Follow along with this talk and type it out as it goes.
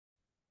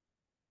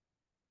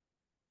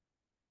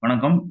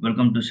வணக்கம்,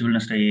 welcome to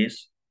சிவில்னெஸ்ட் IAS.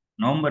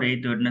 November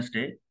 8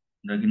 Wednesday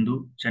இந்த Hindu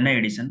Chennai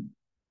edition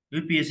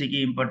யூபிஎஸ்சிக்கு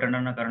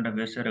இம்பார்ட்டண்டான கரண்ட்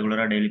அஃபேர்ஸ்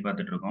ரெகுலராக டெய்லி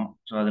பார்த்துட்டு இருக்கோம்.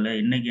 ஸோ அதில்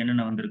இன்னைக்கு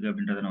என்னென்ன வந்திருக்கு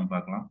அப்படின்றத நம்ம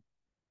பார்க்கலாம்.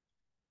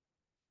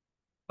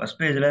 ஃபர்ஸ்ட்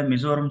பேஜில்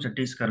மிசோரம்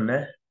சத்தீஸ்கரில்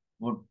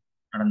ஓட்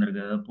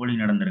நடந்திருக்கு, அதாவது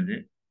போலிங் நடந்திருக்கு.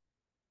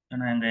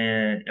 ஏன்னா இங்கே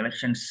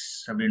எலெக்ஷன்ஸ்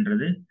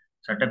அப்படின்றது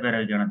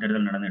சட்டப்பேரவைக்கான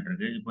தேர்தல் நடந்துட்டு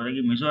இருக்கு.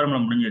 இப்போதைக்கு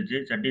மிசோரமில் முடிஞ்சிருச்சு,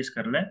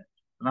 சத்தீஸ்கரில்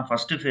தான்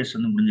ஃபர்ஸ்ட் ஃபேஸ்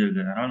வந்து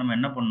முடிஞ்சிருக்கு. அதனால் நம்ம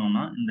என்ன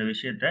பண்ணோம்னா இந்த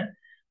விஷயத்த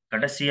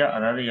கடைசியாக,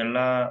 அதாவது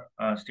எல்லா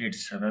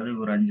ஸ்டேட்ஸ், அதாவது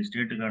ஒரு 5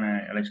 ஸ்டேட்டுக்கான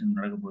எலெக்ஷன்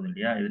நடக்க போகுது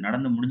இல்லையா, இது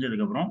நடந்து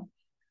முடிஞ்சதுக்கப்புறம்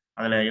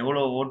அதில்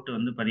எவ்வளோ ஓட்டு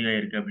வந்து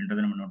பதிவாயிருக்கு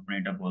அப்படின்றத நம்ம நோட்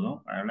பண்ணிட்டா போதும்.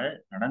 அதனால்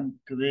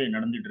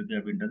நடந்துட்டு இருக்கு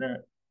அப்படின்றத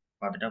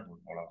பார்த்துட்டா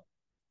போதும், அவ்வளோதான்.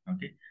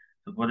 ஓகே,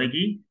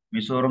 இப்போதைக்கு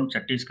மிசோரம்,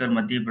 சத்தீஸ்கர்,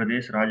 மத்திய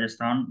பிரதேஷ்,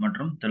 ராஜஸ்தான்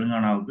மற்றும்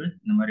தெலுங்கானாவுக்கு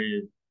இந்த மாதிரி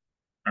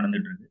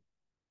நடந்துட்டு இருக்கு.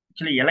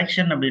 ஆக்சுவலி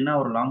எலெக்ஷன் அப்படின்னா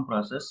ஒரு லாங்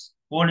ப்ராசஸ்,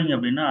 போலிங்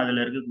அப்படின்னா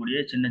அதில் இருக்கக்கூடிய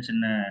சின்ன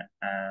சின்ன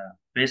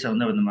பேஸை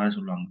வந்து இந்த மாதிரி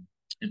சொல்லுவாங்க.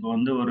 இப்போ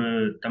வந்து ஒரு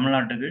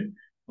தமிழ்நாட்டுக்கு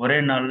ஒரே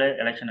நாளில்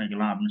எலெக்ஷன்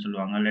வைக்கலாம் அப்படின்னு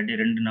சொல்லுவாங்க, இல்லாட்டி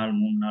 2 நாள்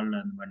 3 நாளில்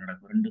அந்த மாதிரி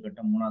நடக்கும். 2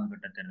 கட்டம் 3வது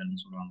கட்ட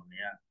தேர்தல்னு சொல்லுவாங்க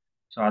இல்லையா.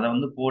 ஸோ அதை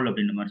வந்து போல்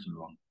அப்படின்ற மாதிரி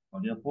சொல்லுவாங்க.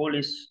 Okay, pole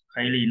is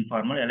highly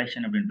informal,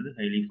 election அப்படின்றது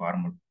ஹைலி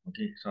ஃபார்மல்.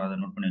 ஓகே, ஸோ அதை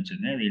நோட் பண்ணி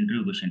வச்சுக்கோங்க, இது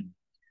இன்டர்வியூ கொஷின்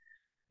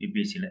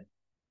யூபிஎஸ்சியில்.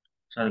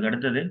 ஸோ அதுக்கு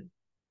அடுத்தது,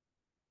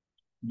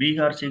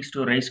 Bihar seeks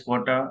to rice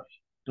quota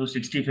to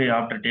 65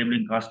 after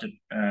டேபிளிங் cost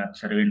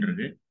சர்வேன்னு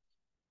இருக்கு.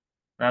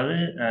 அதாவது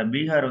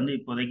பீகார் வந்து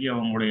இப்போதைக்கு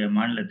அவங்களுடைய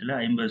மாநிலத்தில்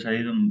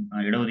 50%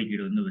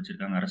 இடஒதுக்கீடு வந்து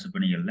வச்சிருக்காங்க அரசு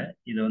பணிகளில்.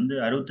 இதை வந்து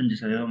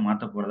 65%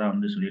 மாற்ற போகிறதா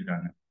வந்து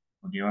சொல்லியிருக்காங்க.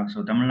 ஓகேவா.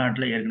 ஸோ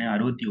தமிழ்நாட்டில் ஏற்கனவே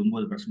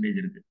 69%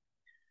 இருக்கு.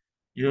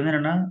 இது வந்து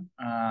என்னன்னா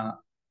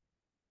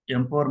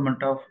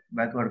empowerment of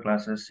backward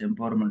classes,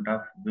 empowerment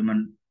of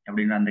women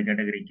அப்படின்ற அந்த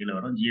கேட்டகரி கீழே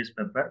வரும். ஜிஎஸ்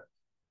பேப்பர்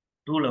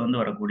 2ல்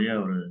வந்து வரக்கூடிய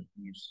ஒரு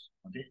நியூஸ்.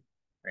 Okay,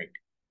 right.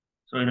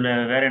 ஸோ இதில்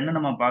வேற என்ன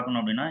நம்ம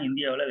பார்க்கணும் அப்படின்னா,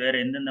 இந்தியாவில் வேற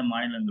எந்தெந்த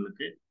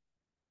மாநிலங்களுக்கு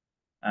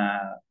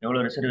எவ்வளோ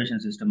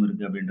ரிசர்வேஷன் சிஸ்டம்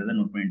இருக்குது அப்படின்றத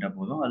நோட் பண்ணிட்டா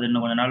போதும். அது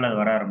இன்னும் கொஞ்ச நாள் அது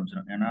வர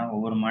ஆரம்பிச்சிடும். ஏன்னா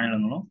ஒவ்வொரு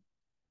மாநிலங்களும்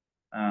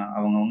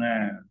அவங்கவுங்க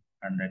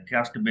அந்த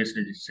காஸ்ட்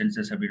பேஸ்டு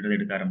சென்சஸ் அப்படின்றத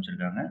எடுக்க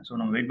ஆரம்பிச்சிருக்காங்க. ஸோ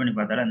நம்ம வெயிட் பண்ணி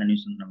பார்த்தாலே அந்த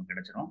நியூஸ் வந்து நமக்கு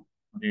கிடைச்சிடும்.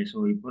 ஓகே,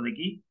 ஸோ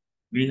இப்போதைக்கு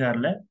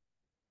பீகாரில்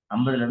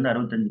 50லேருந்து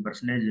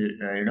 65%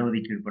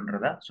 இடஒதுக்கீடு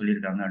பண்ணுறதா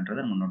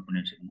சொல்லியிருக்காங்கன்றதை நம்ம நோட்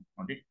பண்ணி வச்சுக்கணும்.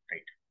 Okay,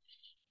 right.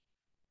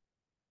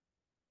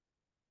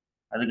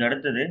 அதுக்கு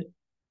அடுத்தது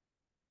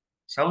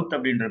சவுத்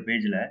அப்படின்ற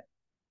பேஜில்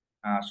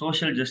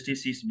social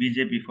justice is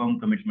BJP form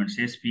commitment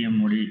chase PM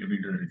Modi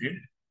அப்படின்றது இருக்கு.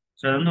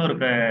 ஸோ இது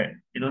வந்து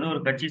இது வந்து ஒரு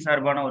கட்சி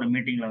சார்பான ஒரு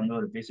மீட்டிங்ல வந்து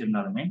ஒரு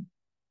பேசியிருந்தாலுமே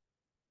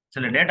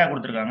சில டேட்டா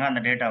கொடுத்துருக்காங்க.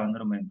 அந்த டேட்டா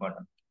வந்து ரொம்ப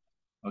இம்பார்ட்டன்ட்.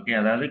 ஓகே,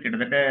 அதாவது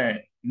கிட்டத்தட்ட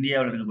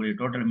இந்தியாவில் இருக்கக்கூடிய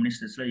டோட்டல்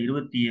மினிஸ்டர்ஸ்ல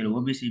 27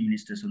 ஓபிசி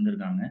மினிஸ்டர்ஸ் வந்து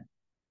இருக்காங்க.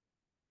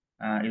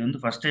 இது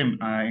வந்து ஃபர்ஸ்ட் டைம்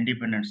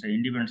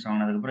இண்டிபெண்டன்ஸ்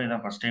ஆனதுக்கப்புறம்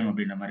இதான் ஃபர்ஸ்ட் டைம்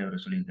அப்படின்ற மாதிரி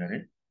அவர் சொல்லியிருக்காரு.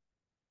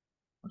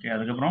 ஓகே,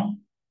 அதுக்கப்புறம்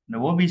இந்த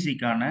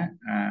ஓபிசிக்கான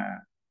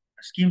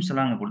ஸ்கீம்ஸ்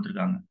எல்லாம் அங்கே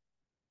கொடுத்துருக்காங்க.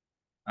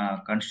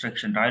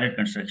 Construction, toilet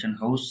construction,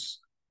 house,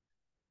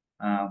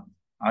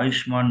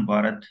 Ayushman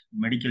Bharat,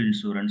 medical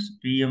insurance,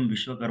 PM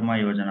Vishwakarma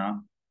Yojana,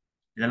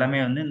 இதெல்லாமே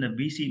வந்து இந்த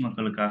பிசி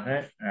மக்களுக்காக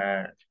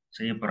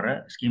செய்யப்படுற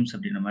ஸ்கீம்ஸ்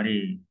அப்படின்ற மாதிரி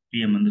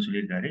பிஎம் வந்து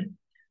சொல்லியிருக்காரு.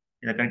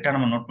 இதை கரெக்டாக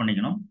நம்ம நோட்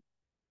பண்ணிக்கணும்.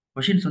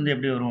 கொஷின்ஸ் வந்து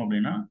எப்படி வரும்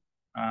அப்படின்னா,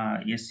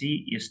 எஸ்சி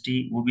எஸ்டி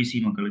ஓபிசி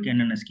மக்களுக்கு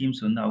என்னென்ன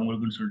ஸ்கீம்ஸ் வந்து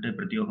அவங்களுக்குன்னு சொல்லிட்டு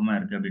பிரத்யேகமாக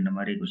இருக்குது அப்படின்ற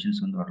மாதிரி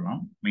கொஷின்ஸ் வந்து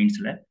வரலாம்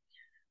மெயின்ஸில்.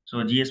 ஸோ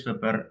ஜிஎஸ்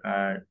பேப்பர்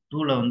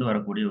 2ல் வந்து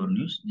வரக்கூடிய ஒரு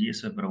நியூஸ்.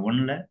 ஜிஎஸ் பேப்பர்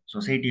 1ல்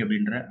சொசைட்டி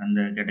அப்படின்ற அந்த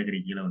கேட்டகரி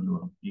கீழே வந்து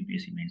வரும்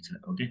யூபிஎஸ்சி மெயின்ஸில்.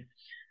 Okay,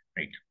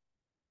 right.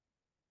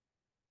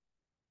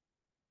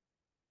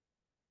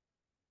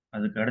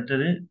 அதுக்கு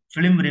அடுத்தது,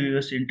 film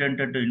reviews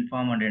intended to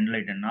inform and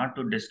enlighten, not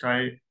to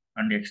destroy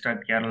and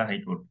extract Kerala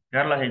high court.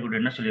 Kerala high court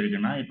என்ன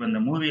சொல்லியிருக்குன்னா, இப்போ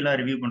இந்த மூவிலாம்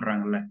ரிவ்யூ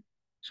பண்ணுறாங்கல்ல,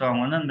 ஸோ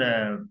அவங்க வந்து அந்த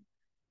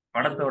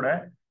படத்தோட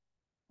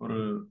ஒரு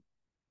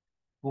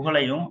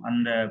புகழையும்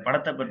அந்த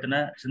படத்தை பற்றின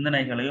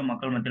சிந்தனைகளையும்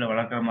மக்கள் மத்தியில்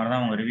வளர்க்குற மாதிரி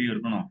தான் அவங்க ரிவ்யூ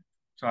இருக்கணும்.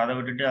 ஸோ அதை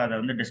விட்டுட்டு அதை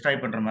வந்து டிஸ்ட்ராய்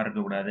பண்ணுற மாதிரி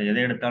இருக்கக்கூடாது.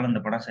 எதை எடுத்தாலும்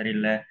இந்த படம்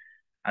சரியில்லை,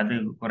 அது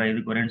குறை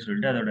இது குறைன்னு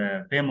சொல்லிட்டு அதோட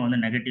ஃபேமை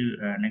வந்து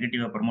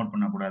நெகட்டிவாக ப்ரமோட்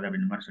பண்ணக்கூடாது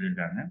அப்படின்ற மாதிரி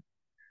சொல்லியிருக்காங்க.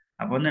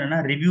 அப்போ வந்து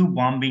என்னன்னா, ரிவ்யூ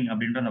பாம்பிங்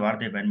அப்படின்ற அந்த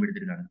வார்த்தையை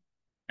பயன்படுத்தியிருக்காங்க.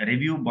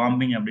 ரிவ்யூ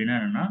பாம்பிங் அப்படின்னா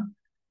என்னன்னா,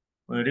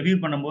 ரிவ்யூ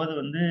பண்ணும்போது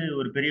வந்து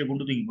ஒரு பெரிய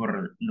குண்டு தூக்கி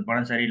போடுறது, இந்த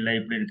படம் சரியில்லை,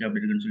 இப்படி இருக்கு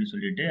அப்படி இருக்குன்னு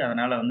சொல்லிட்டு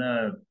அதனால வந்து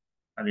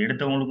அது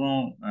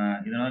எடுத்தவங்களுக்கும்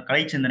இதனால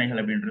கலை சிந்தனைகள்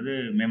அப்படின்றது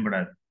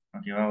மேம்படாது.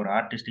 ஓகேவா. ஒரு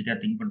ஆர்டிஸ்டிக்காக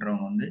திங்க்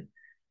பண்ணுறவங்க வந்து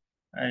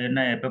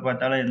என்ன எப்போ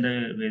பார்த்தாலும்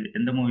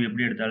எந்த மூவி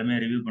எப்படி எடுத்தாலுமே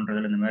ரிவ்யூ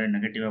பண்ணுறதுல இந்த மாதிரி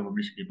நெகட்டிவாக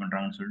பப்ளிசிட்டி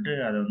பண்ணுறாங்கன்னு சொல்லிட்டு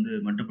அதை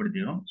வந்து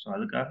மட்டுப்படுத்திடும். ஸோ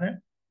அதுக்காக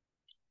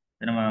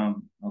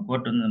நம்ம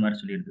கோர்ட் வந்து இந்த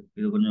மாதிரி சொல்லியிருக்கு.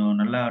 இது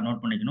கொஞ்சம் நல்லா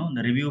நோட் பண்ணிக்கணும்.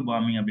 இந்த ரிவ்யூ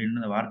பாம்பிங்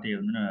அப்படின்னு அந்த வார்த்தையை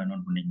வந்து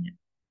நோட் பண்ணிக்கங்க.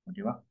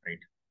 ஓகேவா,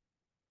 ரைட்.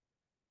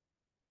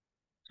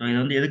 ஸோ இது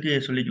வந்து எதுக்கு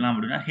சொல்லிக்கலாம்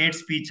அப்படின்னா, ஹேட்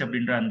ஸ்பீச்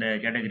அப்படின்ற அந்த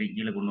கேட்டகரி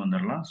கீழே கொண்டு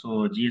வந்துடலாம். ஸோ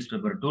ஜிஎஸ்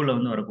பேப்பர் 2ல்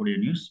வந்து வரக்கூடிய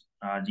நியூஸ்,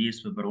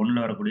 ஜிஎஸ் பேப்பர் 1ல்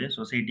வரக்கூடிய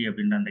சொசைட்டி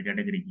அப்படின்ற அந்த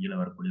கேட்டகரி கீழே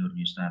வரக்கூடிய ஒரு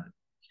நியூஸ் தான் அது.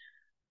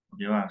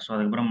 ஓகேவா. ஸோ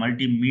அதுக்கப்புறம்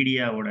மல்டி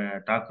மீடியாவோட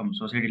தாக்கம்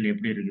சொசைட்டியில்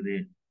எப்படி இருக்குது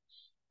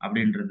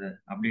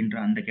அப்படின்ற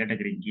அந்த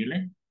கேட்டகரி கீழே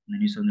இந்த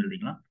நியூஸ் வந்து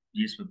எழுதிக்கலாம்.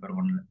 ஜிஎஸ் பேப்பர்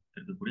 1ல்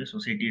இருக்கக்கூடிய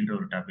சொசைட்டின்ற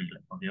ஒரு டாப்பிக்ல.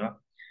 ஓகேவா.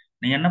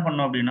 நீங்கள் என்ன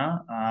பண்ணோம் அப்படின்னா,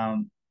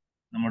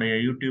 நம்முடைய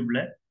யூடியூப்ல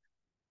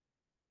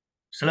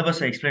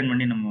சிலபஸை எக்ஸ்பிளைன்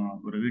பண்ணி நம்ம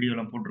ஒரு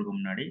வீடியோலாம் போட்டிருக்கோம்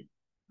முன்னாடி.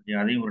 ஓகே,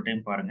 அதையும் ஒரு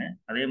டைம் பாருங்க.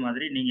 அதே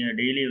மாதிரி நீங்க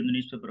டெய்லி வந்து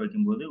நியூஸ் பேப்பர்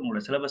வைக்கும்போது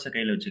உங்களோட சிலபஸை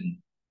கையில வச்சுக்கங்க.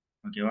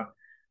 ஓகேவா?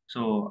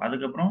 ஸோ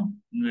அதுக்கப்புறம்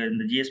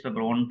இந்த ஜிஎஸ்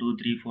பேப்பர் 1, 2,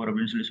 3, 4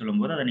 அப்படின்னு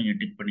சொல்லும்போது அதை நீங்க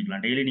டிக்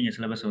பண்ணிக்கலாம். டெய்லி நீங்க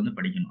சிலபஸை வந்து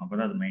படிக்கணும்.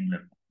 அப்பதான் அது மைண்ட்ல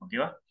இருக்கும்.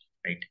 ஓகேவா?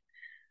 ரைட்.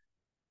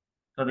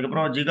 ஸோ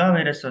அதுக்கப்புறம் ஜிகா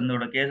வைரஸ்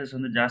வந்தோட கேசஸ்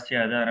வந்து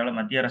ஜாஸ்தியாகுது. அதனால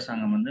மத்திய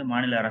அரசாங்கம் வந்து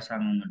மாநில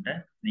அரசாங்கம்கிட்ட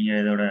நீங்க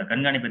இதோட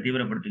கண்காணிப்பை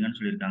தீவிரப்படுத்துங்கன்னு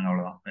சொல்லியிருக்காங்க.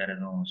 அவ்வளவுதான். வேற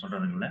எதுவும்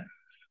சொல்றதுக்கு இல்லை.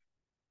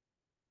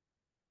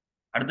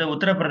 அடுத்து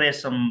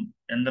உத்தரப்பிரதேசம்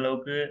எந்த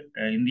அளவுக்கு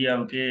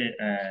இந்தியாவுக்கு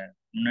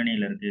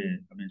முன்னணியில இருக்கு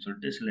அப்படின்னு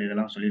சொல்லிட்டு சில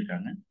இதெல்லாம்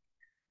சொல்லியிருக்காங்க.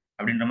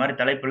 அப்படின்ற மாதிரி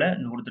தலைப்புல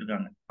இங்க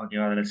கொடுத்துருக்காங்க.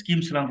 ஓகேவா? அதுல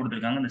ஸ்கீம்ஸ் எல்லாம்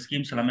கொடுத்துருக்காங்க. இந்த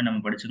ஸ்கீம்ஸ் எல்லாமே நம்ம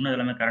படிச்சுக்கணும்.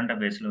 எல்லாமே கரண்ட்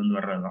அஃபேர்ஸ்ல வந்து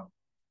வர்றதுதான்.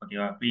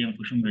 ஓகேவா? PM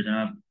Kusum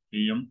Yojana,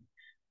 PM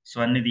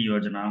Svanidhi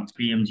Yojana,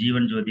 PM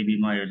Jeevan Jyoti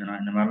Bima Yojana,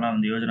 இந்த மாதிரிலாம்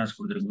வந்து யோஜனாஸ்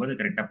கொடுத்துருக்கும் போது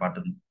கரெக்டா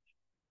பார்த்துக்கணும்.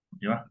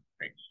 ஓகேவா?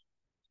 ரைட்.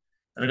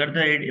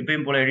 அதுக்கடுத்து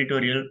எப்பயும் போல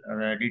எடிட்டோரியல்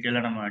அதை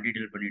டீட்டெயிலாக நம்ம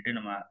டீட்டெயில் பண்ணிட்டு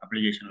நம்ம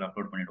அப்ளிகேஷனில்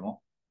அப்லோட் பண்ணிடுவோம்.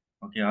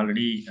 Okay,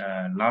 already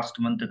last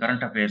month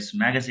current affairs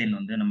magazine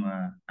வந்து நம்ம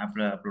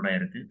ஆப்பில் அப்லோட்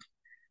ஆகிருக்கு.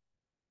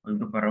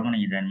 விருப்பப்படுறவங்க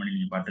நீங்கள் ஜாயின் பண்ணி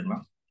நீங்கள்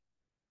பார்த்துக்கலாம்.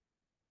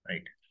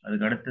 ரைட்.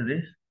 அதுக்கு அடுத்தது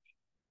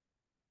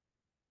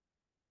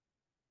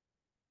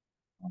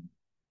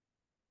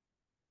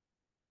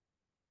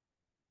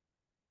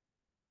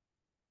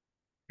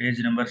பேஜ்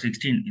நம்பர்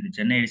 16. இது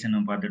சென்னை எடிஷன்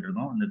நம்ம பார்த்துட்டு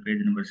இருக்கோம். இந்த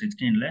page number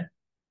 16ல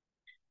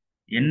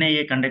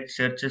NIA conduct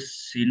churches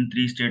இன்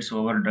 3 ஸ்டேட்ஸ்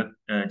ஓவர் ட்ரக்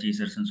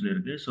சீசர்ஸ்ன்னு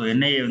சொல்லியிருக்கு. ஸோ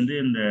என்ஐஏ வந்து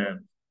இந்த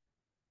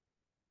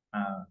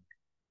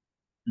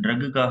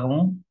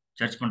ட்ரக்குக்காகவும்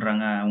சர்ச்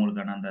பண்ணுறாங்க,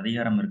 அவங்களுக்கான அந்த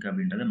அதிகாரம் இருக்குது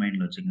அப்படின்றத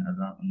மைண்டில் வச்சுங்க.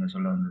 அதுதான் அங்கே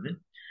சொல்ல வந்தது.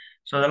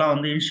 ஸோ அதெல்லாம்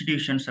வந்து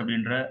இன்ஸ்டிடியூஷன்ஸ்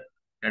அப்படின்ற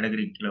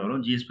கேட்டகரி கீழே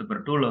வரும். ஜிஎஸ்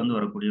பேப்பர் 2ல வந்து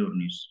வரக்கூடிய ஒரு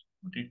நியூஸ்.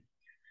 ஓகே.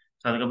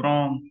 ஸோ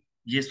அதுக்கப்புறம்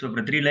ஜிஎஸ்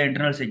பேப்பர் 3ல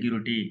இன்டர்னல்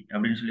செக்யூரிட்டி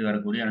அப்படின்னு சொல்லி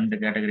வரக்கூடிய அந்த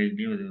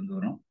கேட்டகரிலையும் இது வந்து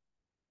வரும்.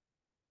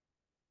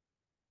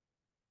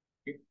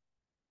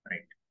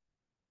 ரைட்.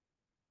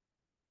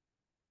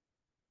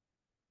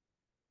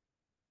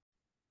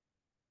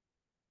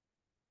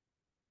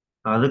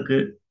 அதுக்கு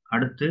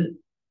அடுத்து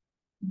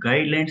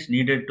guidelines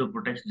needed to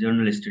protect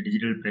journalist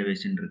digital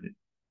பிரைவேசின்னு இருக்கு.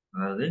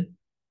 அதாவது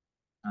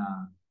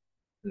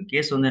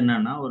கேஸ் வந்து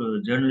என்னன்னா, ஒரு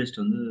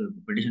ஜேர்னலிஸ்ட் வந்து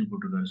பெட்டிஷன்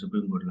போட்டிருக்காரு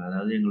சுப்ரீம் கோர்ட்ல.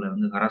 அதாவது எங்களை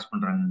வந்து ஹராஸ்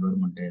பண்றாங்க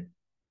கவர்மெண்ட்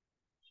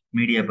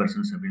மீடியா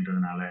பர்சன்ஸ்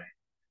அப்படின்றதுனால.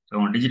 ஸோ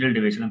அவங்க டிஜிட்டல்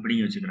டிவைஸ் எல்லாம்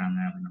பிடிங்கி வச்சுக்கிறாங்க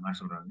அப்படின்ற மாதிரி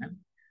சொல்றாங்க.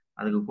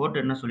 அதுக்கு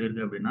கோர்ட் என்ன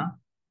சொல்லியிருக்கு அப்படின்னா,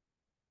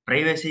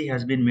 privacy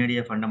has been made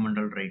A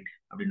fundamental right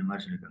அப்படின்ற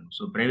மாதிரி சொல்லியிருக்காங்க.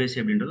 ஸோ பிரைவசி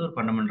அப்படின்றது ஒரு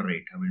ஃபண்டமெண்டல்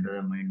ரைட் அப்படின்றத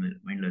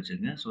மைண்டில்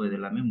வச்சுக்கோங்க. ஸோ இது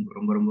எல்லாமே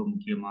ரொம்ப ரொம்ப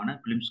முக்கியமான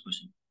பிலிம்ஸ்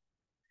கொஸ்டின்.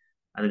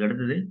 அதுக்கு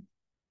அடுத்தது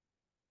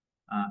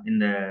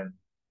இந்த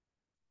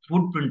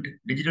food print,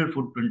 digital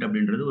food print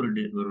அப்படின்றது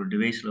ஒரு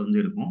டிவைஸில் வந்து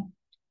இருக்கும்.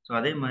 ஸோ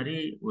அதே மாதிரி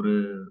ஒரு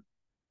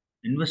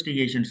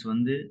இன்வெஸ்டிகேஷன்ஸ்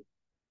வந்து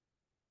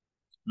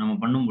நம்ம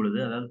பண்ணும் பொழுது,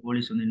 அதாவது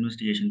போலீஸ் வந்து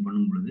இன்வெஸ்டிகேஷன்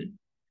பண்ணும் பொழுது,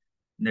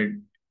 இந்த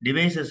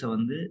டிவைசஸை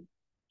வந்து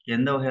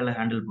எந்த வகையில்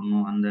ஹேண்டில்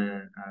பண்ணணும், அந்த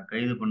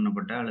கைது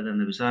பண்ணப்பட்ட அல்லது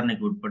அந்த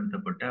விசாரணைக்கு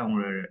உட்படுத்தப்பட்ட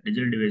அவங்களோட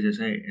டிஜிட்டல்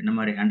டிவைசஸை என்ன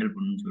மாதிரி ஹேண்டில்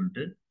பண்ணணும்னு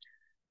சொல்லிட்டு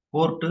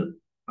கோர்ட்டு,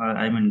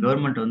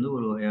 கவர்மெண்ட் வந்து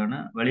ஒரு வகையான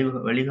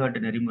வழிகாட்டு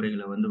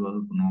நெறிமுறைகளை வந்து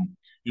வகுக்கணும்.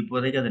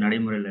 இப்போதைக்கு அது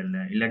நடைமுறையில்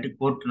இல்லை, இல்லாட்டி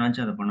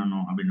கோர்ட்னாச்சும் அதை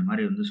பண்ணணும் அப்படின்ற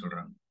மாதிரி வந்து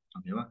சொல்றாங்க.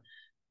 ஓகேவா?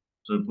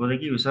 ஸோ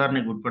இப்போதைக்கு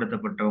விசாரணைக்கு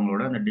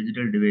உட்படுத்தப்பட்டவங்களோட அந்த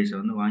டிஜிட்டல் டிவைஸை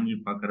வந்து வாங்கி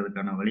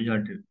பார்க்கறதுக்கான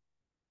வழிகாட்டு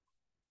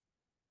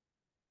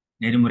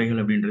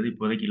நெறிமுறைகள் அப்படின்றது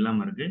இப்போதைக்கு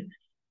இல்லாமல் இருக்கு.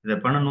 இதை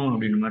பண்ணணும்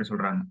அப்படின்ற மாதிரி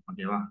சொல்றாங்க.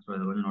 ஓகேவா? ஸோ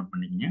இதை வந்து நோட்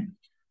பண்ணிக்கங்க.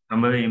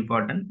 ரொம்பவே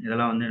இம்பார்ட்டன்ட்.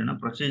 இதெல்லாம் வந்து என்னன்னா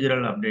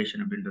ப்ரொசீஜரல்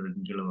அப்டேஷன்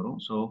அப்படின்றதுக்கு கீழே வரும்.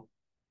 ஸோ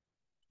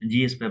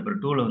ஜிஎஸ் பேப்பர்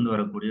 2ல வந்து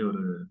வரக்கூடிய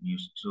ஒரு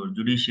நியூஸ். ஸோ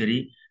ஜுடிஷியரி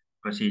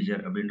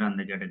ப்ரொசீஜர் அப்படின்ற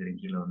அந்த கேட்டகரி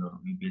கீழே வந்து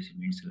வரும் யூபிஎஸ்சி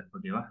மெயின்ஸில்.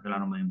 ஓகேவா?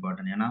 இதெல்லாம் ரொம்ப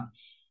இம்பார்ட்டன்ட். ஏன்னா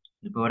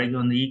இப்போ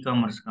வரைக்கும் வந்து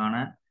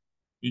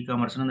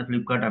இ-காமர்ஸ்னா அந்த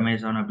ஃப்ளிப்கார்ட்,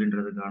 அமேசான்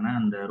அப்படின்றதுக்கான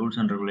அந்த ரூல்ஸ்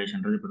அண்ட்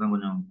ரெகுலேஷன்றது இப்போ தான்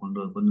கொஞ்சம் கொண்டு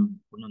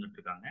வந்துட்டு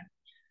இருக்காங்க.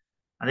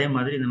 அதே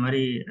மாதிரி இந்த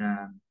மாதிரி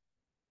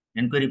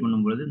என்கொயரி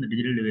பண்ணும்பொழுது இந்த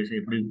டிஜிட்டல் டிவைஸை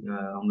எப்படி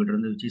அவங்ககிட்ட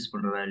இருந்து சீஸ்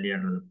பண்ணுறதா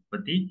இல்லையான்றதை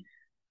பற்றி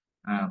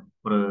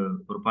ஒரு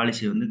ஒரு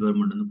பாலிசியை வந்து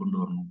கவர்மெண்ட் வந்து கொண்டு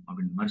வரணும்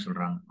அப்படின்ற மாதிரி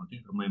சொல்கிறாங்க. ஓகே,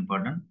 ரொம்ப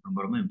இம்பார்ட்டன்ட், ரொம்ப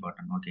ரொம்ப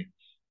important. Okay.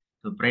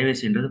 So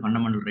ப்ரைவசின்றது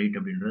fundamental right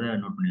அப்படின்றத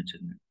நோட் பண்ணி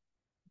வச்சுக்கோங்க.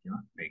 ஓகேவா?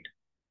 ரைட்.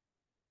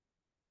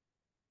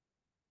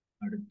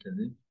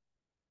 அடுத்தது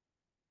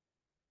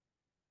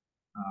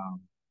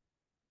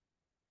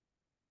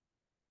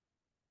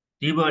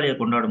தீபாவளியை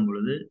கொண்டாடும்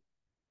பொழுது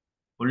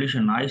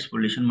பொல்யூஷன், நாய்ஸ்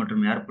பொல்யூஷன்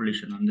மற்றும் ஏர்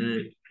பொல்யூஷன் வந்து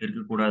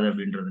இருக்கக்கூடாது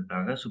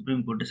அப்படின்றதுக்காக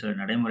சுப்ரீம் கோர்ட்டு சில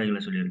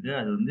நடைமுறைகளை சொல்லியிருக்கு.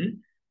 அது வந்து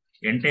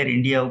என்டையர்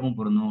இந்தியாவுக்கும்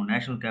பொருந்தும்,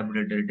 நேஷனல்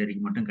கேபிட்டல்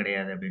டெரிட்டரிக்கு மட்டும்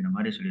கிடையாது அப்படின்ற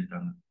மாதிரி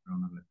சொல்லியிருக்காங்க.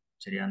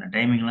 சரியா? அந்த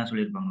டைமிங்லாம்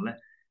சொல்லியிருப்பாங்கல்ல,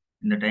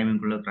 இந்த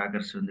டைமிங்குள்ளே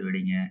கிராக்கர்ஸ் வந்து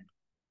வெடிங்க,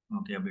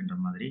 ஓகே அப்படின்ற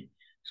மாதிரி.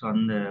 ஸோ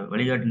அந்த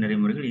வழிகாட்டு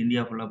நெறிமுறைகள்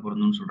இந்தியா ஃபுல்லாக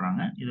பொருந்தும்னு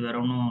சொல்கிறாங்க. இது வேற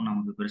ஒன்றும்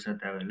நமக்கு பெருசாக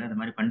தேவையில்லை. அந்த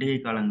மாதிரி பண்டிகை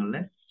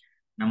காலங்களில்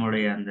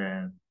நம்மளுடைய அந்த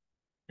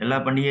எல்லா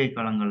பண்டிகை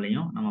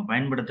காலங்கள்லையும் நம்ம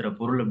பயன்படுத்துகிற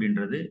பொருள்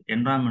அப்படின்றது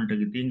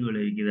என்வரான்மெண்ட்டுக்கு தீங்கு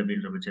விளைவிக்குது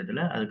அப்படின்ற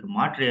பட்சத்தில் அதுக்கு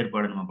மாற்று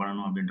ஏற்பாடு நம்ம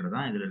பண்ணணும் அப்படின்றது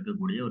தான் இதில்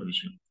இருக்கக்கூடிய ஒரு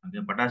விஷயம்.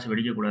 ஓகே, பட்டாசு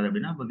வெடிக்கக்கூடாது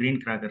அப்படின்னா இப்போ கிரீன்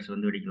கிராக்கர்ஸ்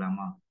வந்து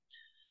வெடிக்கலாமா?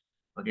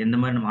 ஓகே, இந்த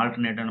மாதிரி நம்ம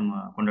ஆல்டர்னேட்டாக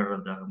நம்ம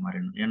கொண்டாடுறதுக்காக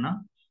மாறிடணும். ஏன்னா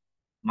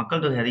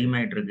மக்கள் தொகை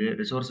அதிகமாயிட்டு இருக்கு.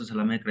 ரிசோர்ஸஸ்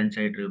எல்லாமே கிரன்ச்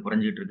ஆயிட்டு இருக்கு,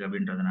 குறைஞ்சிட்டு இருக்கு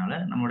அப்படின்றதுனால,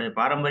 நம்மளுடைய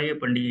பாரம்பரிய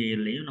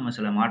பண்டிகைகள்லயும் நம்ம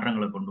சில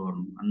மாற்றங்கள கொண்டு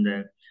வரணும். அந்த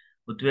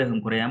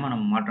உத்வேகம் குறையாம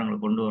நம்ம மாற்றங்கள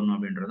கொண்டு வரணும்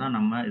அப்படின்றது தான்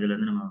நம்ம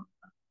இதுலருந்து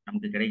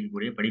நமக்கு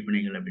கிடைக்கக்கூடிய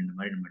படிப்பினைகள் அப்படின்ற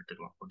மாரி நம்ம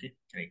எடுத்துக்கலாம். ஓகே.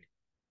 ரைட்.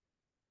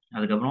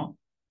 அதுக்கப்புறம்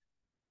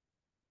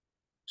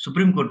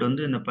சுப்ரீம் கோர்ட்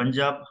வந்து இந்த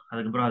பஞ்சாப்,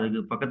 அதுக்கப்புறம்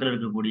அதுக்கு பக்கத்துல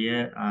இருக்கக்கூடிய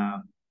அ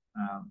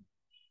அ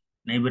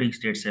நெய்பரிங்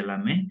ஸ்டேட்ஸ்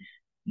எல்லாமே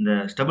இந்த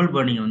ஸ்டபிள்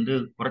பர்னிங் வந்து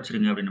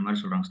குறைச்சிருங்க அப்படின்ற மாரி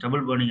சொல்றாங்க.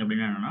 ஸ்டபிள் பர்னிங்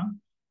அப்படின்னா என்னன்னா,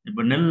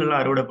 இப்ப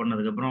நெல்லெல்லாம் அறுவடை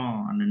பண்ணதுக்கப்புறம்,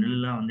 அந்த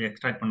நெல்லாம் வந்து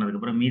எக்ஸ்ட்ராக்ட்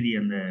பண்ணதுக்கப்புறம் மீதி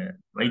அந்த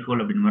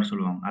வைக்கோல் அப்படின்ற மாரி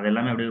சொல்லுவாங்க. அது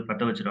எல்லாமே அப்படியே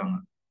பத்த வச்சுருவாங்க.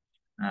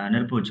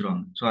 நெருப்பு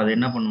வச்சுருவாங்க. ஸோ அது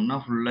என்ன பண்ணும்னா,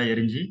 ஃபுல்லா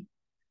எரிஞ்சு,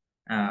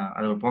 அ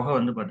அதோட புகை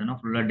வந்து பார்த்தீங்கன்னா,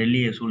 ஃபுல்லா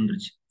டெல்லிய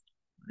சூழ்ந்துருச்சு.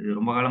 இது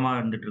ரொம்ப காலமா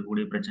இருந்துட்டு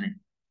இருக்கக்கூடிய பிரச்சனை.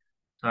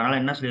 ஸோ அதனால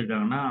என்ன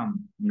சொல்லியிருக்காங்கன்னா,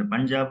 இந்த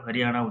பஞ்சாப்,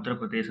 ஹரியானா,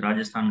 உத்தரப்பிரதேஷ்,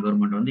 ராஜஸ்தான்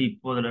கவர்மெண்ட் வந்து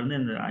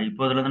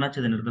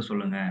இப்போதுலருந்துனாச்சும் இத நிறுத்த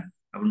சொல்லுங்க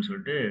அப்படின்னு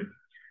சொல்லிட்டு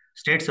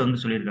ஸ்டேட்ஸ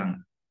வந்து சொல்லியிருக்காங்க.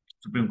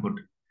 Supreme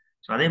court.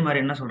 ஸோ அதே மாரி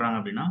என்ன சொல்றாங்க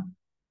அப்படின்னா,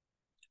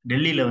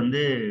 டெல்லியில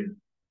வந்து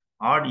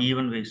ஆட்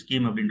ஈவன்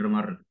ஸ்கீம் அப்படின்ற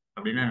மாரி இருக்கு.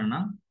 அப்படின்னா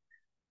என்னன்னா,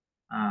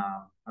 ஆ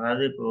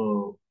அதாவது இப்போ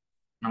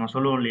நம்ம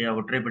சொல்லுவோம் இல்லையா?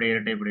 ஒற்றைப்படை,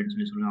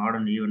 இரட்டைப்படைன்னு சொல்லுவோம். ஆட்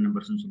அண்ட் ஈவன்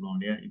நம்பர்ஸ்ன்னு சொல்லுவோம்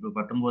இல்லையா? இப்போ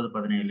 19,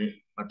 17,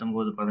 19,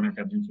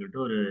 18 அப்படின்னு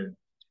சொல்லிட்டு ஒரு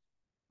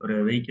ஒரு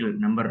வெஹிக்கிள்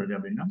நம்பர் இருக்கு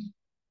அப்படின்னா,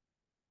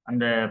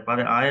 அந்த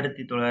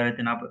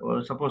 1940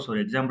 சப்போஸ் ஒரு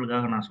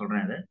எக்ஸாம்பிளுக்காக நான்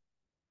சொல்றேன் இத.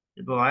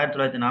 இப்போ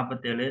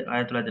 1947,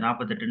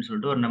 1948ன்னு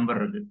சொல்லிட்டு ஒரு நம்பர்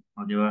இருக்கு.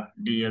 ஓகேவா?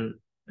 DL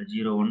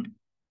 01,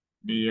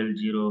 DL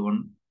 01,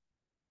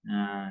 அ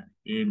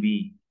AB,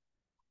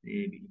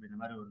 AB இப்ப இந்த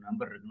மாரி ஒரு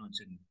நம்பர் இருக்குன்னு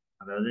வச்சுக்கங்க.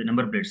 அதாவது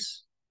நம்பர் பிளேட்ஸ்.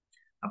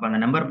 அப்ப அந்த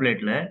நம்பர்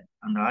பிளேட்ல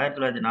அந்த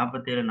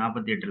 1947,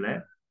 48ல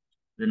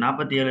இது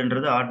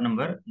 47ன்றது add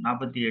number,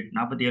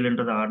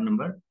 47ன்றது add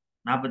number,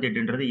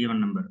 48ன்றது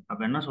even number.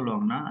 அப்ப என்ன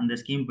சொல்லுவாங்கன்னா, அந்த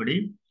ஸ்கீம் படி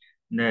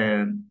இந்த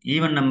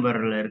ஈவன்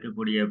நம்பர்ல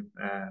இருக்கக்கூடிய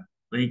அ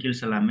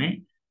வெஹிக்கிள்ஸ் எல்லாமே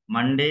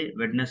மண்டே,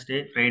 வெட்னஸ்டே,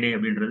 ஃப்ரைடே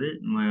அப்படின்றது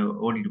நம்ம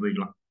ஓட்டிட்டு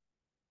போய்க்கலாம்.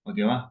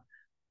 ஓகேவா?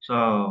 ஸோ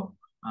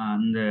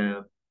இந்த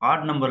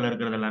ஆட் நம்பர்ல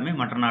இருக்கிறது எல்லாமே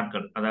மற்ற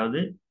நாட்கள். அதாவது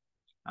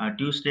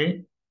டியூஸ்டே,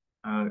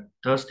 அ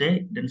தர்ஸ்டே,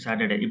 தென்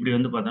சாட்டர்டே இப்படி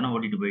வந்து பார்த்தோம்னா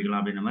ஓட்டிட்டு போய்க்கலாம்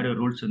அப்படின்ற மாரி ஒரு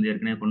ரூல்ஸ் வந்து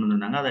ஏற்கனவே கொண்டு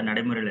வந்திருந்தாங்க. அது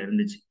நடைமுறையில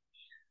இருந்துச்சு.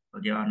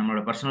 ஓகேவா?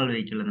 நம்மளோட பர்சனல்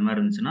வெஹிக்கிள் அந்த மாரி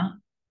இருந்துச்சுன்னா,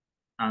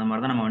 அந்த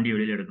மாரி தான் நம்ம வண்டிய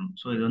வெளியில எடுக்கணும்.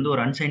 ஸோ இது வந்து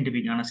ஒரு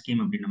அன்சைன்டிஃபிக்கான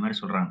ஸ்கீம் அப்படின்ற மாரி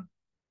சொல்றாங்க.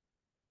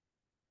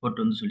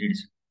 கோர்ட் வந்து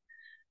சொல்லிடுச்சு.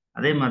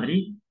 அதே மாதிரி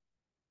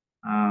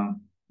ஆ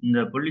இந்த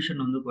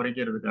பொல்யூஷன் வந்து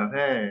குறைக்கிறதுக்காக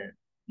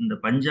இந்த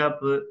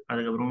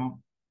அதுக்கப்புறம்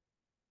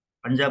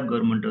பஞ்சாப்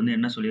கவர்மெண்ட் வந்து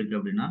என்ன சொல்லியிருக்கு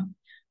அப்படின்னா,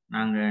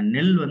 நாங்க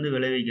நெல்,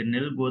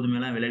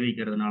 கோதுமைலாம்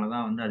விளைவிக்கிறதுனால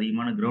தான் வந்து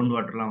அதிகமான கிரவுண்ட்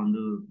வாட்டர்லாம்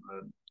வந்து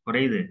அ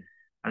குறையுது.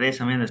 அதே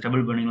சமயம் இந்த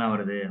ஸ்டபிள் பர்னிங்லாம்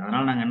வருது.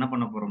 அதனால நாங்க என்ன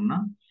பண்ண போறோம்னா,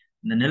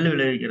 இந்த நெல்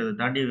விளைவிக்கிறத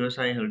தாண்டி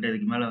விவசாயிகள்ட்ட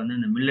இதுக்கு மேல வந்து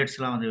இந்த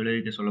மில்லட்ஸ்லாம் வந்து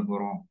விளைவிக்க சொல்லப்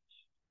போறோம்.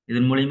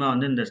 இதன் மூலியமா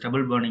வந்து இந்த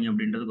ஸ்டபிள் பர்னிங்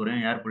அப்படின்றது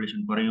குறையும், ஏர்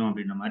பொல்யூஷன் குறையும்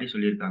அப்படின்ற மாரி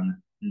சொல்லியிருக்காங்க.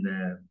 இந்த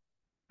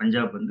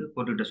பஞ்சாப் வந்து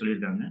கோர்ட்கிட்ட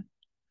சொல்லியிருக்காங்க.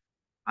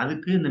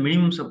 அதுக்கு இந்த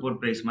மினிமம் சப்போர்ட்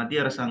பிரைஸ்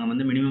மத்திய அரசாங்கம்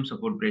வந்து மினிமம்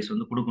சப்போர்ட் பிரைஸ்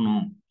வந்து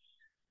குடுக்கணும்.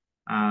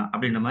 அ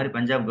அப்படின்ற மாரி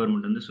பஞ்சாப்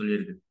கவர்மெண்ட் வந்து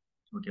சொல்லியிருக்கு.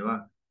 ஓகேவா?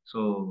 ஸோ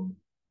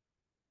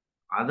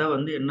அத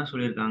வந்து என்ன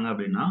சொல்லியிருக்காங்க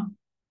அப்படின்னா,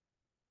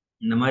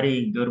 இந்த மாரி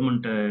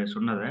கவர்மெண்ட்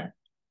சொன்னத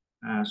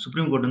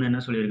சுப்ரீம் கோர்ட் வந்து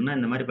என்ன சொல்லியிருக்குன்னா,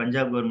 இந்த மாரி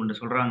பஞ்சாப் கவர்மெண்ட்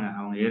சொல்றாங்க.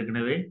 அவங்க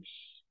ஏற்கனவே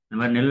இந்த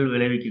மாரி நெல்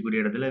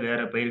விளைவிக்கக்கூடிய இடத்துல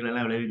வேற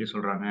பயிர்களெல்லாம் விளைவிக்க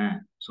சொல்றாங்க.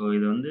 ஸோ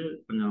இத வந்து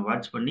கொஞ்சம்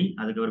வாட்ச் பண்ணி,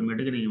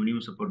 அதுக்கப்புறமேட்டுக்கு நீங்க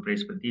மினிமம் சப்போர்ட்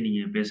பிரைஸ் பத்தி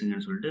நீங்க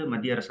பேசுங்கன்னு சொல்லிட்டு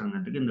மத்திய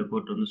அரசாங்கத்துக்கு இந்த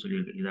கோர்ட் வந்து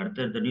சொல்லியிருக்கு. இது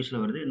அடுத்த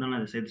நியூஸ்ல வருது. இருந்தாலும்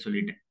அத சேர்த்து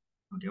சொல்லிட்டேன்.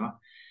 ஓகேவா?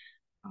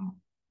 ஆமா.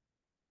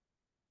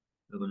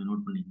 இத கொஞ்சம்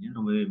நோட் பண்ணிக்கங்க.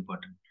 ரொம்பவே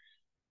இம்பார்ட்டன்ட்.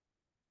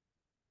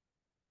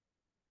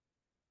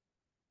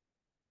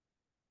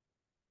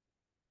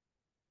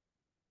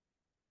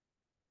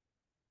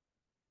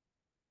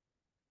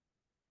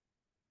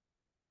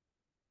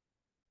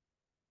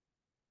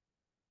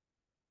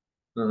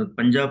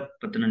 பஞ்சாப்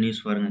பத்தின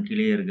நியூஸ் பாருங்க.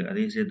 கீழயே இருக்கு.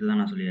 அதையும் சேர்த்து தான்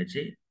நான்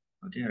சொல்லியாச்சு.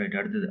 ஓகே. ரைட்.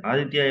 அடுத்தது.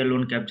 Aditya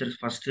L1 captures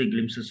first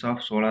கிளிம்ப்சஸ்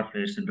of solar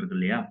ஃபிளேர்ஸ்ன்னு இருக்கு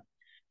இல்லையா?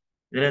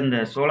 இதுல இந்த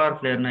சோலார்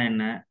ஃபிளேர்னா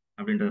என்ன?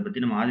 அப்படின்றத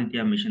பத்தி நம்ம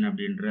ஆதித்யா மிஷன்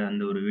அப்படின்ற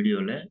அந்த ஒரு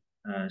வீடியோல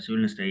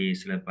சிவில்னெஸ்ட்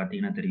ஐஏஎஸ்ல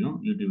பார்த்தீங்கன்னா தெரியும்.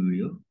 YouTube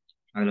video.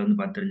 அதுல வந்து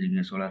பார்த்து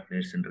தெரிஞ்சுக்கங்க சோலார்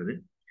ஃபிளேர்ஸ்ன்றது.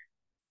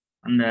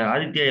 அந்த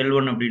ஆதித்யா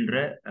எல்1 அப்படின்ற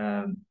அ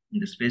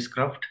இந்த ஸ்பேஸ்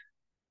கிராஃப்ட்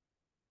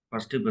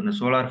ஃபர்ஸ்ட் இப்ப இந்த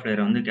சோலார் ஃபிளேர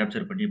வந்து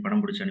கேப்சர் பண்ணி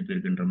படம் புடிச்சு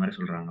அனுப்பியிருக்குன்ற மாரி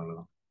சொல்றாங்க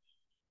அவ்வளவுதான்.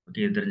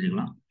 ஓகே. இது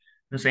தெரிஞ்சுக்கலாம்.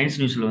 சயன்ஸ்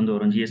நியூஸ்ல வந்து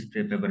வரும். ஜிஎஸ்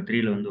பேப்பர்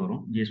 3ல வந்து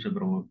வரும். ஜிஎஸ்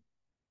பேப்பர்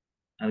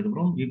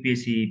அதுக்கப்புறம்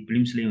யுபிஎஸ்சி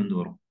பிலிம்ஸ்லயும் வந்து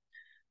வரும்.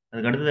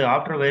 அதுக்கு அடுத்தது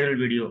after viral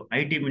video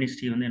ID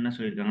ministry வந்து என்ன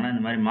சொல்லியிருக்காங்கன்னா,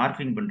 இந்த மாரி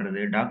மார்ஃபிங்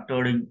பண்றது,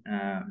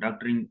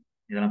 டாக்டரிங்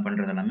இதெல்லாம்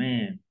பண்றது எல்லாமே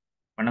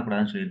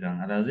பண்ணக்கூடாதுன்னு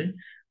சொல்லியிருக்காங்க. அதாவது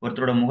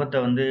ஒருத்தரோட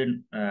முகத்த வந்து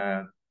அ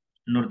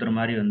இன்னொருத்தர்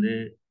மாரி வந்து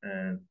அ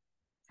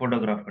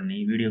ஃபோட்டோகிராஃப் பண்ணி,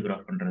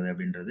 வீடியோகிராஃப் பண்றது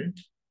அப்படின்றது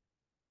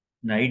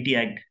இந்த ஐடி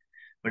ஆக்ட்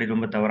படி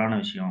ரொம்ப தவறான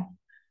விஷயம்.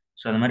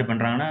 ஸோ அந்த மாரி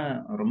பண்றாங்கன்னா,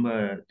 ரொம்ப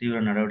தீவிர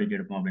நடவடிக்கை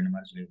எடுப்போம் அப்படின்ற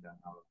மாரி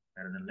சொல்லியிருக்காங்க. அவ்வளோதான்.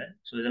 வேற எதுவும் இல்ல.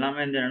 ஸோ இதெல்லாமே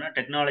வந்து என்னன்னா,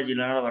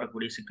 டெக்னாலஜினால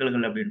வரக்கூடிய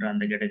சிக்கல்கள் அப்படின்ற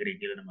அந்த கேட்டகரி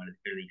கீழ நம்ம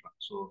எழுதிக்கலாம்.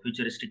 ஸோ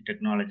ஃபியூச்சரிஸ்டிக்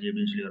டெக்னாலஜி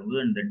அப்படின்னு சொல்லி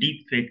வரும்போது, இந்த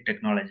டீப் ஃபேக்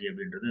டெக்னாலஜி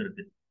அப்படின்றதும்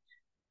இருக்கு.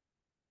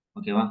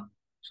 ஓகேவா?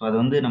 ஸோ அது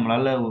வந்து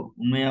நம்மளால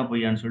உண்மையா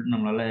பொய்யான்னு சொல்லிட்டு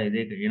நம்மளால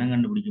இதே இனம்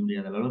கண்டுபிடிக்க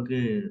முடியாத அளவுக்கு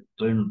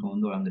தொழில்நுட்பம்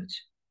வந்து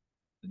வளர்ந்துருச்சு.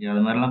 ஓகே,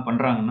 அது மாதிரிலாம்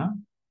பண்ணுறாங்கன்னா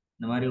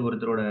இந்த மாதிரி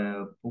ஒருத்தரோட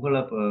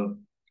புகழை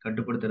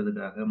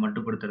கட்டுப்படுத்துறதுக்காக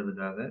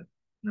மட்டுப்படுத்துறதுக்காக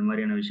இந்த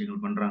மாதிரியான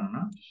விஷயங்கள்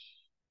பண்ணுறாங்கன்னா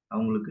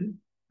அவங்களுக்கு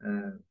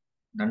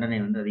தண்டனை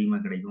வந்து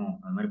அதிகமாக கிடைக்கும்.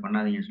 அது மாதிரி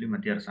பண்ணாதீங்கன்னு சொல்லி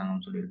மத்திய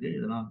அரசாங்கம் சொல்லியிருக்கு.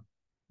 இதெல்லாம்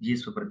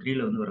ஜிஎஸ் பேப்பர்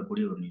 3ல வந்து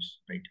வரக்கூடிய ஒரு நியூஸ்.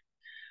 ரைட்.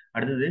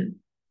 அடுத்தது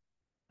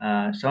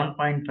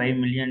 7.5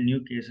 million new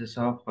cases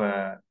of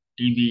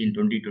DP இன்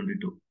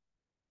 2022.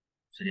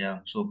 சரியா?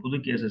 ஸோ புது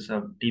கேசஸ்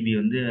ஆஃப் டிபி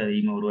வந்து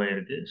அதிகமாக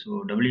உருவாயிருக்கு. ஸோ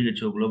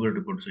WHO குளோபல்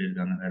ரிப்போர்ட்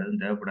சொல்லியிருக்காங்க. வேறு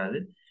எதுவும் தேவைப்படாது.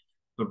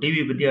 ஸோ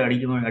டிவி பற்றி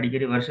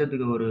அடிக்கடி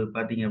வருஷத்துக்கு ஒரு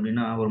பார்த்தீங்க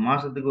அப்படின்னா ஒரு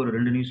மாதத்துக்கு ஒரு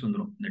 2 நியூஸ்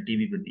வந்துடும் இந்த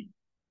டிவி பற்றி.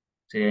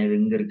 சரியா? இது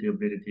எங்கே இருக்குது,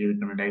 எப்படி இருக்குது,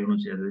 இதுக்கான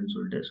டயக்னோசிஸ் அதுன்னு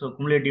சொல்லிட்டு. ஸோ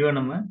குமுலேட்டிவாக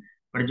நம்ம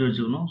படித்து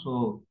வச்சுக்கணும். ஸோ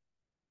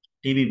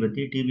டிவி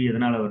பற்றி, டிவி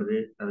எதனால் வருது,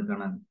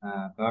 அதுக்கான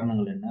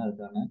காரணங்கள் என்ன,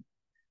 அதுக்கான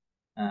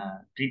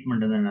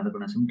ட்ரீட்மெண்ட் என்ன,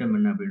 அதுக்கான சிம்டம்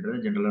என்ன அப்படின்றத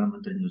ஜென்ரலாக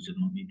நம்ம தெரிஞ்சு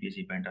வச்சுக்கணும்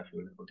யூபிஎஸ்சி பாயிண்ட் ஆஃப்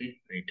வியூவில். Okay,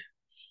 right.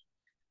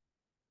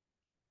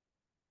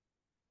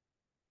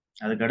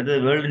 அதுக்கு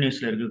அடுத்தது வேர்ல்டு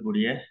நியூஸில்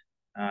இருக்கக்கூடிய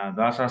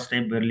காசா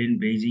ஸ்ட்ரைப், பெர்லின்,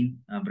 பெய்ஜிங்,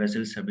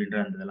 பிரசல்ஸ் அப்படின்ற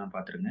அந்த இதெல்லாம்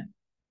பார்த்துருங்க.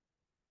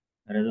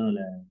 வேறு எதுவும்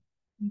இல்லை,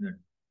 இந்த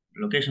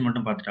லொக்கேஷன்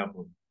மட்டும் பார்த்துட்டா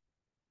போதும்.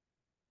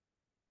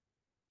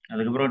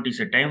 அதுக்கப்புறம் it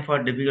is time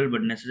for difficult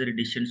but necessary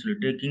decision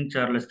சொல்லிட்டு கிங்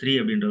சார்லஸ் 3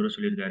 அப்படின்றவர்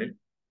சொல்லியிருக்காரு.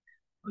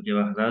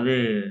 ஓகேவா? அதாவது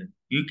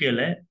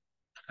யூகேல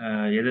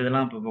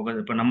எதெல்லாம் இப்போ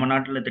ஃபோக்கஸ், இப்போ நம்ம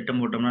நாட்டில் திட்டம்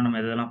போட்டோம்னா நம்ம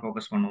எதெல்லாம்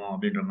ஃபோக்கஸ் பண்ணுவோம்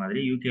அப்படின்ற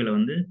மாதிரி யூகேல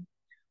வந்து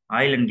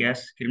oil and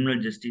gas,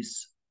 criminal justice,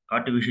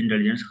 artificial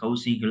intelligence,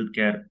 housing, health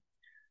care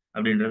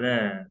அப்படின்றத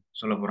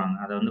சொல்ல போகிறாங்க.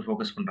 அதை வந்து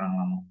ஃபோக்கஸ்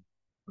பண்ணுறாங்களாமா.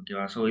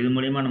 ஓகேவா? ஸோ இது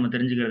மூலிமா நம்ம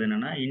தெரிஞ்சுக்கிறது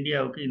என்னென்னா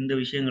இந்தியாவுக்கு இந்த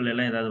விஷயங்கள்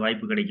எல்லாம் ஏதாவது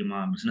வாய்ப்பு கிடைக்குமா,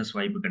 பிஸ்னஸ்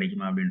வாய்ப்பு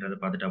கிடைக்குமா அப்படின்றத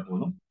பார்த்துட்டா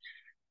போதும்.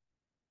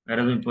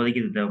 வேறு எதுவும்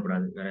இப்போதைக்கு இது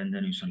தேவைப்படாது, வேறு எந்த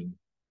நியூஸும் இல்லை.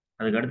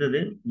 அதுக்கு அடுத்தது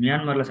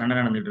மியான்மரில் சண்டை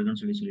நடந்துட்டு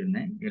இருக்குன்னு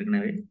சொல்லியிருந்தேன்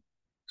ஏற்கனவே.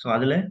 ஸோ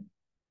அதில்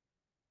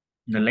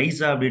இந்த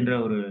லைசா அப்படின்ற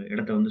ஒரு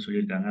இடத்த வந்து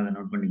சொல்லியிருக்காங்க. அதை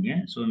நோட் பண்ணிங்க.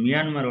 ஸோ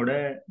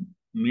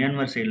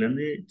மியான்மர்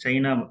சைட்லேருந்து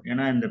சைனா,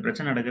 ஏன்னா இந்த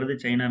பிரச்சனை நடக்கிறது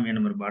சைனா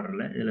மியான்மர்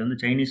பார்டரில். இதில் வந்து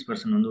சைனீஸ்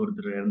பர்சன் வந்து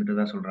ஒருத்தர் இறந்துட்டு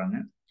தான் சொல்கிறாங்க.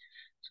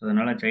 ஸோ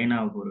அதனால்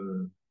சைனாவுக்கு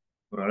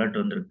ஒரு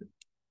அலர்ட் வந்திருக்கு.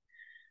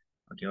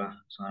 ஓகேவா?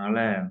 ஸோ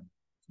அதனால்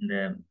இந்த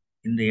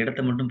இந்த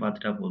இடத்த மட்டும்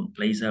பார்த்துட்டா போதும்.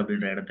 லைசா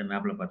அப்படின்ற இடத்த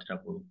மேப்பில் பார்த்துட்டா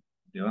போதும்.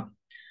 ஓகேவா?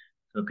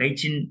 ஸோ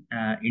கைச்சின்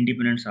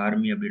இண்டிபெண்டன்ஸ்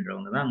ஆர்மி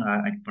அப்படின்றவங்க தான் அங்கே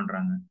ஆக்ட்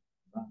பண்ணுறாங்க.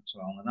 ஸோ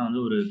அவங்க தான்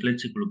வந்து ஒரு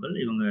கிளர்ச்சி குழுக்கள்.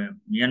 இவங்க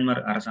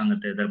மியான்மர்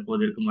அரசாங்கத்தை,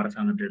 தற்போது இருக்கும்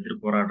அரசாங்கத்தை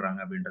எதிர்த்து போராடுறாங்க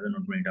அப்படின்றத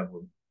நோட் பண்ணிட்டா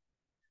போதும்.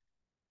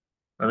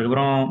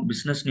 அதுக்கப்புறம்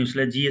பிஸ்னஸ்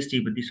நியூஸில் ஜிஎஸ்டி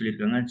பற்றி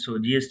சொல்லியிருக்காங்க. ஸோ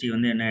ஜிஎஸ்டி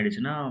வந்து என்ன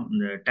ஆயிடுச்சுன்னா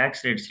இந்த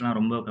டேக்ஸ் ரேட்ஸ்லாம்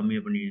ரொம்ப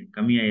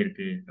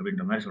கம்மியாயிருக்கு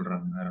அப்படின்ற மாதிரி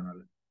சொல்கிறாங்க. அதனால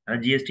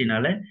அதாவது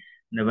ஜிஎஸ்டினால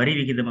இந்த வரி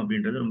விகிதம்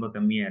அப்படின்றது ரொம்ப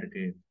கம்மியாக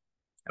இருக்குது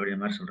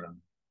அப்படின்ற மாதிரி சொல்கிறாங்க.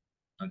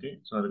 ஓகே.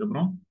 ஸோ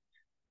அதுக்கப்புறம்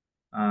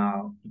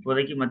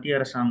இப்போதைக்கு மத்திய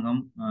அரசாங்கம்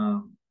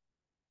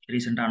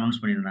ரீசெண்டாக அனௌன்ஸ்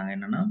பண்ணியிருந்தாங்க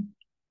என்னென்னா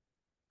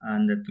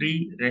அந்த ஃப்ரீ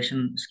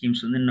ரேஷன்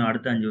ஸ்கீம்ஸ் வந்து இன்னும்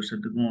அடுத்த 5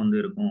 வருஷத்துக்கும் வந்து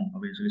இருக்கும்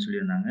அப்படின்னு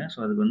சொல்லியிருந்தாங்க. ஸோ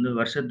அதுக்கு வந்து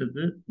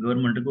வருஷத்துக்கு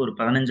கவர்மெண்ட்டுக்கு ஒரு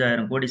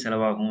 15,000 கோடி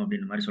செலவாகும்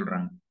அப்படின்ற மாதிரி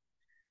சொல்கிறாங்க.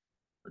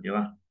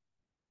 ஓகேவா?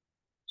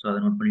 ஸோ அதை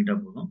நோட் பண்ணிட்டா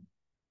போதும்.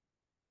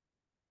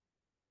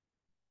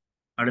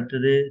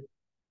 அடுத்தது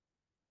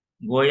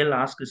Goyal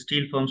ask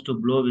steel firms to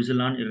flow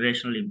whistle on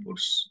irrational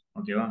imports.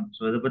 ஓகேவா?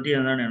 ஸோ இதை பற்றி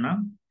என்னன்னா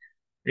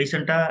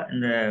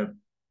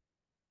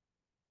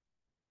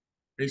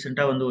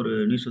ரீசெண்டாக வந்து ஒரு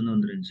நியூஸ் வந்து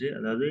வந்துருந்துச்சு.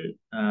 அதாவது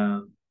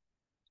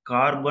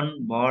கார்பன்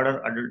பார்டர்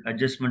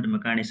அட்ஜஸ்ட்மெண்ட்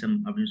மெக்கானிசம்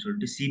அப்படின்னு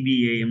சொல்லிட்டு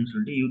சிபிஏஎம்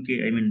சொல்லிட்டு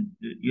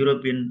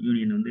யூரோப்பியன்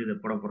யூனியன் வந்து இதை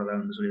போறதா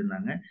வந்து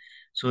சொல்லியிருந்தாங்க.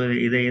 ஸோ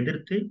இதை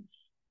எதிர்த்து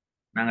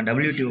நாங்கள்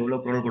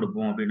WTOவில் குரல்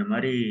கொடுப்போம் அப்படின்ற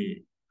மாதிரி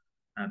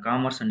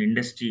commerce and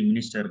industry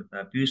minister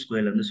Piyush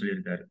Goyal வந்து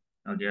சொல்லியிருக்காரு.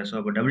 ஓகே. ஸோ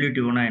அப்போ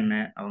WTOனா என்ன,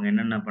 அவங்க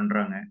என்னென்ன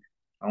பண்ணுறாங்க,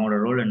 அவங்களோட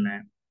ரோல் என்ன,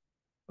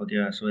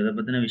 ஓகேவா? ஸோ இதை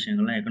பற்றின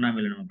விஷயங்கள்லாம்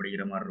எக்கனாமியில் நம்ம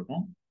படிக்கிற மாதிரி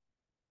இருக்கும்.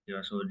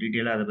 ஓகேவா? ஸோ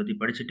டீட்டெயிலாக அதை பற்றி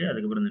படிச்சுட்டு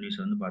அதுக்கப்புறம் இந்த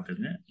நியூஸை வந்து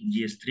பார்த்துக்குங்க.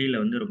 GS 3ல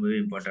வந்து ரொம்பவே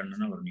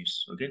இம்பார்ட்டண்டான ஒரு நியூஸ்.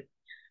 ஓகே.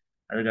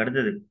 அதுக்கு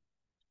அடுத்தது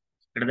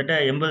கிட்டத்தட்ட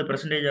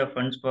 80% of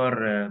funds for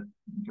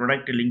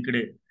product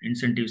linked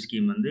incentive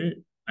scheme வந்து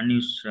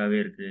அன்யூஸ்டாகவே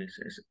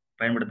இருக்குது,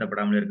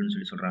 பயன்படுத்தப்படாமலே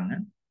இருக்குன்னு சொல்கிறாங்க.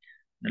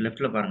 இந்த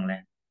லெஃப்டில்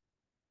பாருங்களேன்.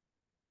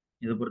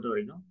 இதை பொறுத்த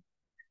வரைக்கும்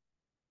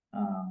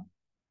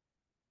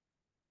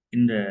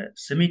இந்த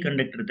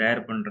செமிகண்டக்டர்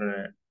தயார் பண்ணுற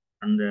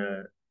அந்த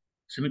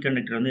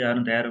செமிகண்டக்டர் வந்து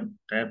யாரும்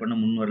தயார் பண்ண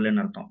முன்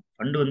வரலன்னு அர்த்தம்.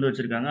 ஃபண்டு வந்து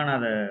வச்சுருக்காங்க, ஆனால்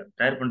அதை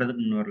தயார்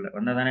பண்ணுறதுக்கு முன் வரல.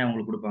 வந்தால் தானே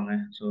அவங்களுக்கு கொடுப்பாங்க.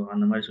 ஸோ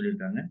அந்த மாதிரி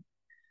சொல்லியிருக்காங்க.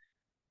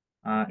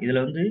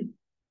 இதில் வந்து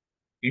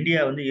இந்தியா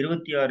வந்து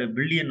 26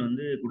 பில்லியன்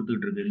வந்து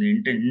கொடுத்துட்டு இருக்கு,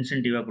 இந்த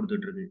இன்சென்டிவாக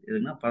கொடுத்துட்டு இருக்கு.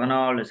 எதுனா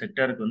 14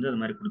 செக்டாருக்கு வந்து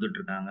அது மாதிரி கொடுத்துட்டு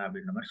இருக்காங்க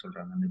அப்படின்ற மாதிரி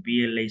சொல்றாங்க. அந்த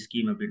PLI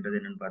ஸ்கீம் அப்படின்றது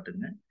என்னன்னு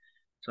பார்த்துங்க.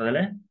 ஸோ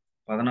அதில்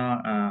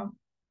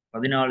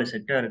 14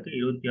 செக்டாருக்கு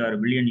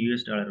 26 பில்லியன்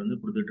US டாலர் வந்து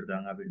கொடுத்துட்டு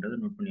இருக்காங்க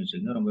அப்படின்றத நோட் பண்ணி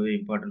வச்சுக்கோங்க. ரொம்பவே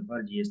இம்பார்ட்டன்ட்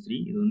ஃபார் GS 3.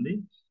 இது வந்து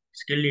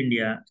skill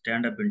India,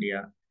 stand up India,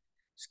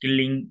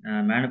 skilling,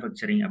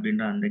 manufacturing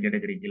அப்படின்ற அந்த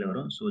கேட்டகரி கீழே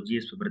வரும். ஸோ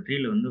GS பேப்பர்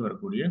 3ல வந்து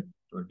வரக்கூடிய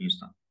ஒரு நியூஸ்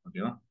தான்.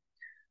 ஓகேவா?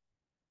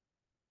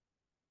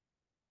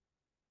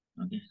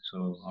 ஓகே. ஸோ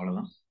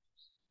அவ்வளோதான்.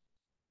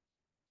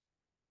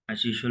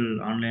 அஸ் யூஷுவல்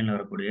ஆன்லைனில்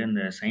வரக்கூடிய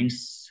இந்த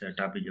சயின்ஸ்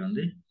டாபிக்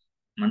வந்து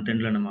மந்த்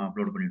எண்டில் நம்ம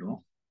அப்லோட்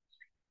பண்ணிவிடுவோம்.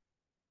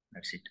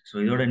 That's it. ஸோ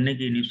இதோட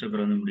இன்னைக்கு நியூஸ்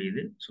பேப்பர் வந்து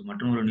முடியுது. ஸோ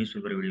மற்றும் ஒரு நியூஸ்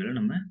பேப்பர் வீடியோவில்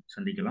நம்ம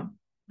சந்திக்கலாம்.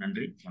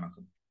 நன்றி,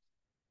 வணக்கம்.